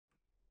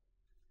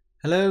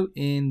Hello,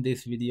 in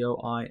this video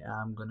I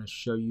am going to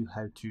show you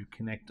how to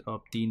connect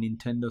up the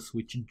Nintendo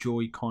Switch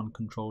Joy-Con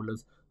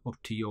controllers up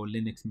to your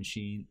Linux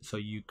machine so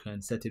you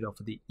can set it up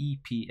for the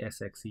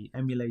ePSXe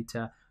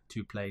emulator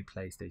to play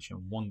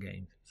PlayStation 1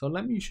 games. So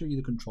let me show you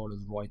the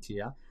controllers right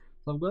here.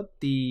 So I've got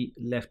the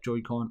left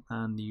Joy-Con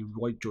and the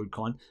right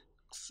Joy-Con.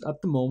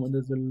 At the moment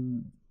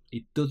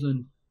it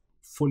doesn't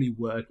fully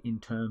work in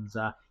terms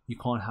that you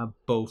can't have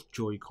both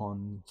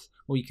Joy-Cons,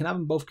 or you can have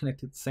them both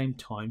connected at the same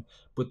time,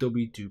 but there'll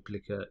be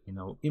duplicate,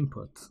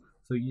 inputs.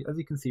 So as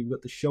you can see, we've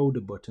got the shoulder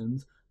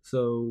buttons.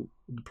 So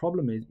the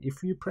problem is,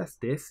 if you press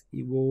this,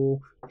 it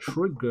will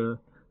trigger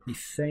the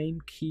same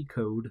key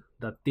code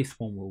that this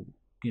one will,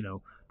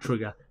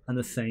 trigger, and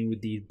the same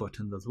with these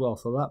buttons as well.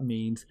 So that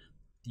means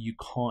you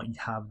can't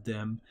have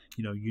them,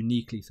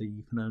 uniquely. So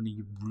you can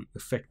only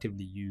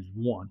effectively use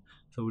one.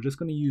 So we're just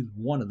going to use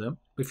one of them.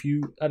 If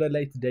you at a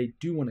later date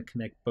do want to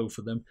connect both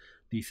of them,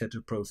 the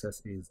setup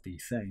process is the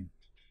same.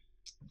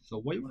 So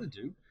what you want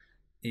to do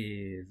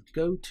is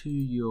go to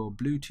your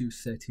Bluetooth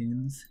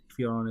settings. If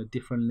you're on a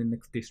different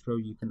Linux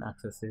distro, you can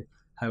access it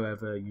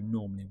however you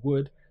normally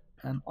would.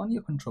 And on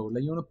your controller,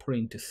 you want to put it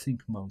into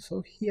sync mode.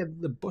 So here,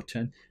 the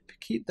button, if you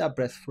keep that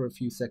pressed for a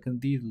few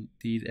seconds,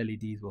 these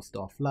LEDs will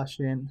start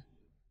flashing.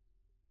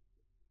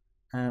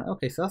 And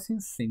okay, so that's in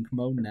sync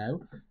mode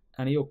now.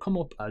 And it'll come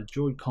up as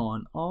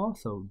Joy-Con R,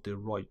 so the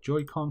right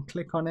Joy-Con,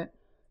 click on it.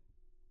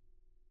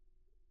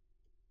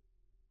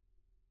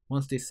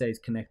 Once this says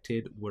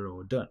connected, we're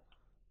all done.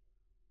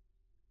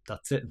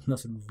 That's it.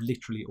 That's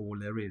literally all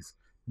there is.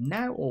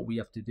 Now all we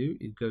have to do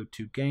is go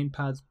to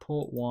gamepads,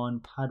 port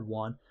 1, pad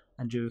 1,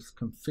 and just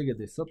configure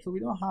this up so we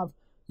don't have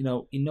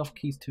enough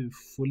keys to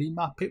fully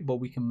map it, but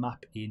we can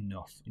map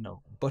enough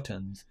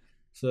buttons.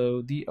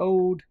 So the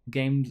old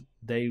games,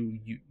 they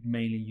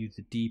mainly use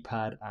the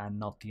D-pad and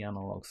not the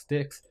analog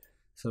sticks.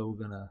 So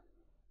we're gonna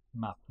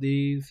map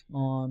these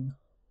on,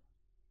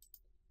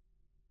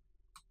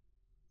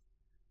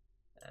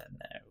 and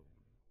now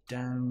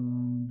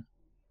down,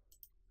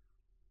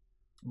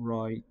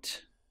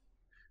 right.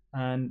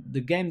 And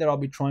the game that I'll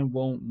be trying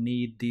won't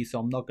need these, so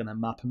I'm not going to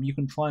map them. You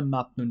can try and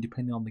map them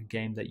depending on the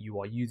game that you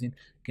are using.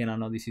 Again, I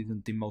know this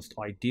isn't the most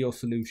ideal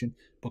solution,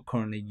 but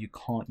currently you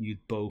can't use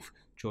both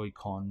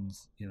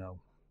Joy-Cons,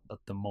 at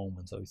the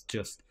moment. So it's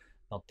just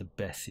not the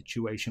best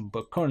situation,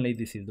 but currently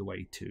this is the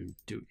way to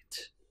do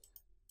it.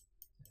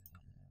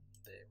 And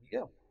there we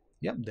go.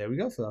 Yep, there we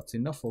go. So that's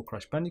enough for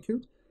Crash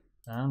Bandicoot.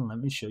 And let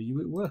me show you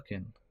it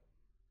working.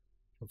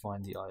 So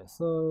find the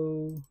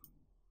ISO.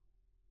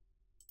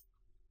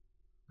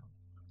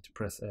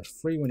 Press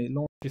F3 when it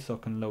launches so I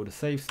can load a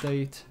save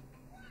state.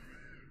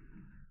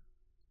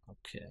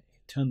 Okay,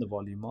 turn the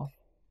volume off.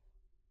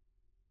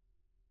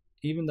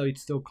 Even though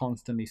it's still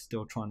constantly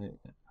trying to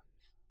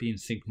be in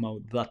sync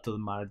mode, that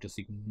doesn't matter, just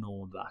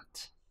ignore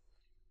that.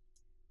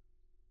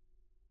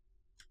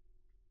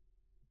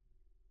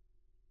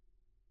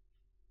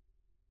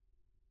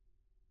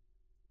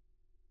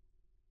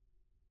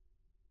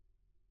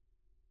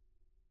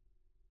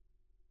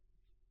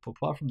 But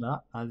apart from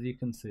that, as you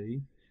can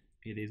see,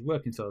 it is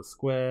working. So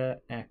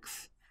square,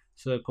 X,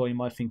 circle, you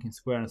might think in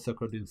square and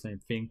circle do the same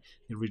thing.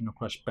 The original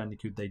Crash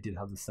Bandicoot, they did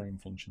have the same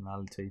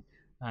functionality,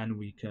 and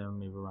we can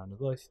move around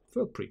as well. It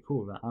feels pretty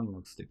cool, that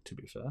analog stick, to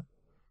be fair.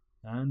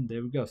 And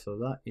there we go. So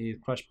that is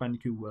Crash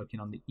Bandicoot working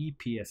on the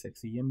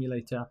ePSXe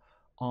emulator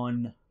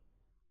on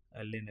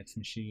a Linux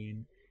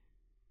machine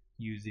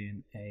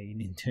using a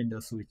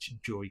Nintendo Switch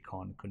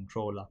Joy-Con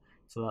controller.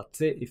 So that's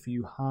it. If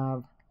you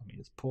have, let me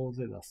just pause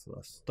it. That's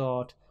the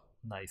start.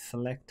 Nice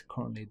select.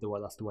 Currently,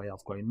 that's the way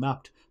I've got it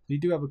mapped. So you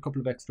do have a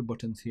couple of extra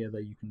buttons here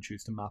that you can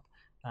choose to map,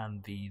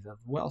 and these as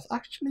well. So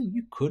actually,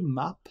 you could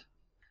map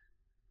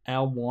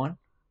L1,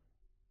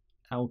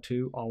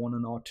 L2, R1,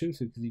 and R2.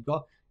 So because you've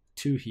got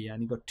two here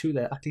and you've got two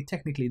there, actually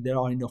technically there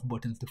are enough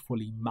buttons to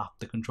fully map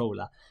the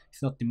controller.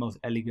 It's not the most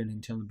elegant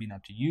in terms of being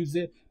able to use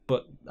it,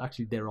 but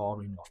actually there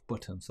are enough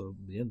buttons. So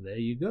yeah, there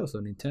you go.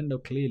 So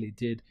Nintendo clearly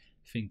did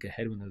think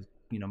ahead when there's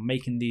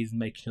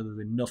making sure there's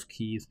enough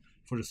keys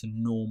for just a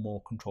normal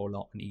controller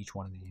on each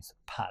one of these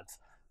pads.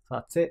 So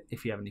that's it.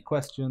 If you have any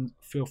questions,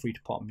 feel free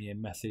to pop me a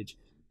message,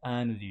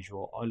 and as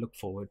usual, I look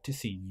forward to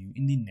seeing you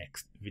in the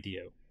next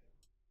video.